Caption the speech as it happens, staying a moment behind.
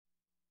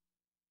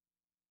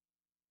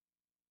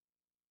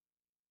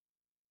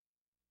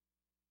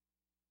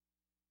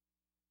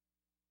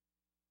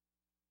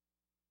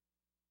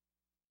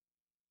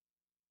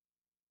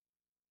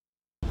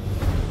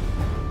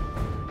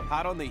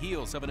hot on the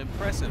heels of an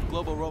impressive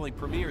global rolling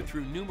premiere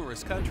through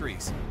numerous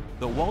countries.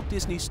 The Walt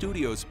Disney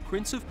Studios'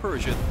 Prince of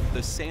Persia,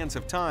 The Sands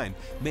of Time,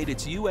 made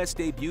its U.S.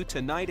 debut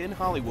tonight in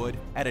Hollywood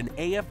at an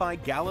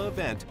AFI gala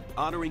event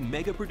honoring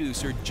mega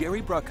producer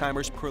Jerry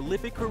Bruckheimer's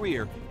prolific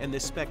career in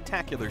this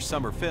spectacular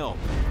summer film.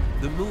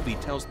 The movie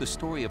tells the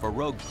story of a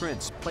rogue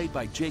prince played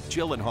by Jake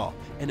Gyllenhaal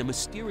and a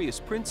mysterious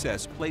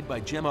princess played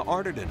by Gemma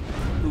Arterton,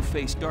 who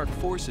face dark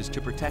forces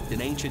to protect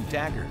an ancient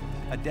dagger,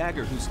 a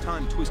dagger whose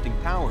time-twisting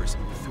powers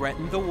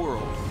threaten the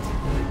world.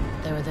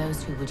 There are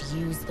those who would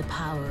use the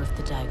power of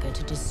the dagger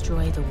to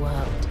destroy the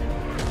world.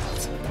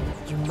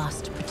 You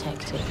must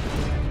protect it.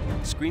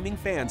 Screaming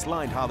fans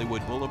lined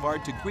Hollywood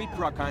Boulevard to greet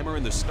Bruckheimer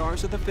and the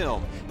stars of the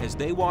film as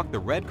they walked the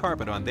red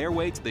carpet on their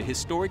way to the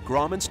historic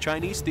Grauman's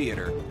Chinese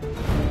Theater.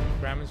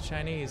 Grauman's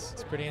Chinese,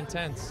 it's pretty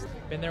intense.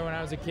 Been there when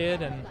I was a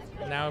kid, and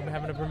now I'm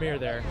having a premiere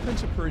there.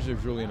 Prince of Persia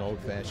is really an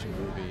old-fashioned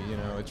movie. You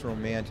know, it's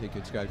romantic,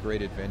 it's got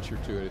great adventure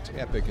to it, it's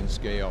epic in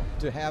scale.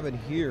 To have it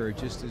here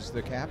just is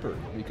the capper,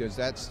 because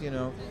that's, you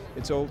know,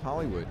 it's old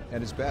Hollywood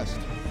at its best.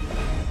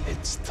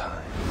 It's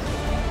time.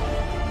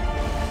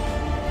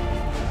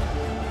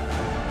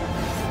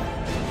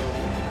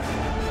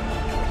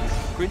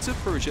 Prince of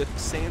Persia,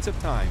 Sands of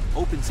Time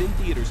opens in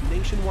theaters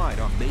nationwide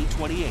on May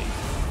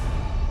 28th.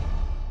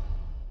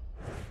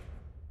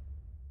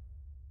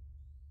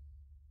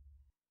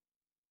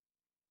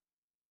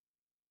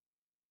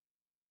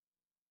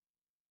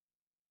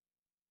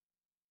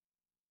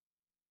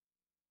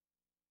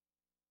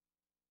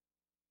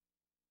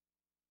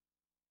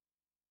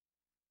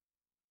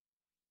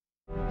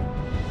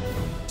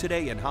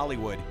 Today in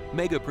Hollywood,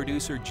 mega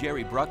producer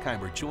Jerry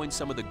Bruckheimer joined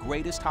some of the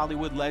greatest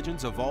Hollywood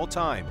legends of all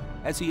time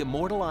as he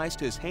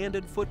immortalized his hand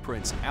and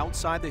footprints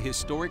outside the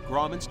historic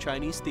Grauman's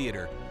Chinese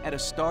Theater at a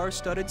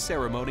star-studded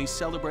ceremony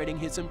celebrating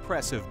his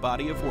impressive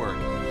body of work.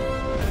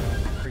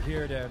 We're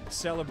here to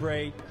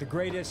celebrate the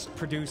greatest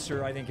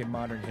producer, I think, in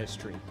modern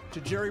history. To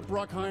Jerry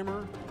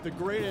Bruckheimer, the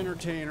great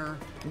entertainer,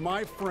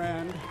 my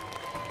friend,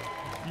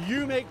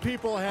 you make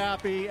people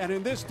happy, and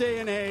in this day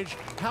and age,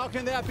 how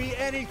can that be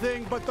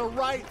anything but the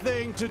right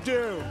thing to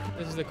do?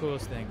 This is the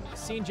coolest thing.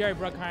 Seeing Jerry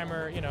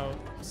Bruckheimer, you know,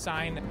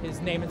 sign his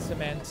name in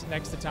cement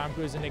next to Tom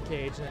Cruise and Nick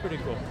Cage, it's pretty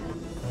cool.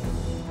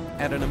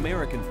 At an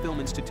American Film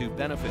Institute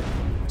benefit,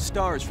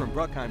 stars from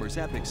Bruckheimer's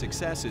epic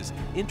successes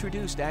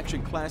introduced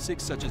action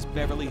classics such as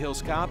Beverly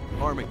Hills Cop,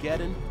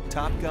 Armageddon,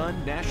 Top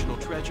Gun, National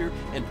Treasure,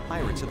 and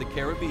Pirates of the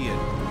Caribbean.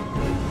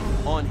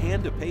 On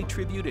hand to pay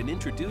tribute and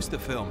introduce the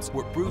films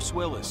were Bruce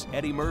Willis,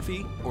 Eddie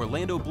Murphy,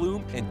 Orlando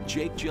Bloom, and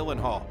Jake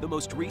Gyllenhaal, the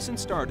most recent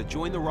star to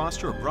join the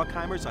roster of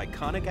Bruckheimer's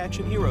iconic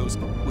action heroes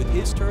with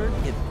his turn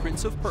in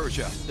Prince of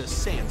Persia, The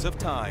Sands of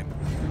Time.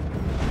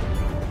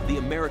 The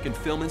American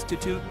Film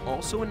Institute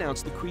also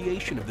announced the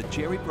creation of the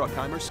Jerry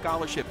Bruckheimer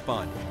Scholarship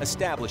Fund,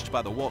 established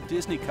by the Walt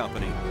Disney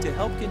Company to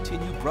help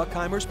continue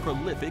Bruckheimer's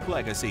prolific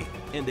legacy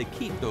and to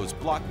keep those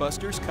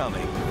blockbusters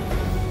coming.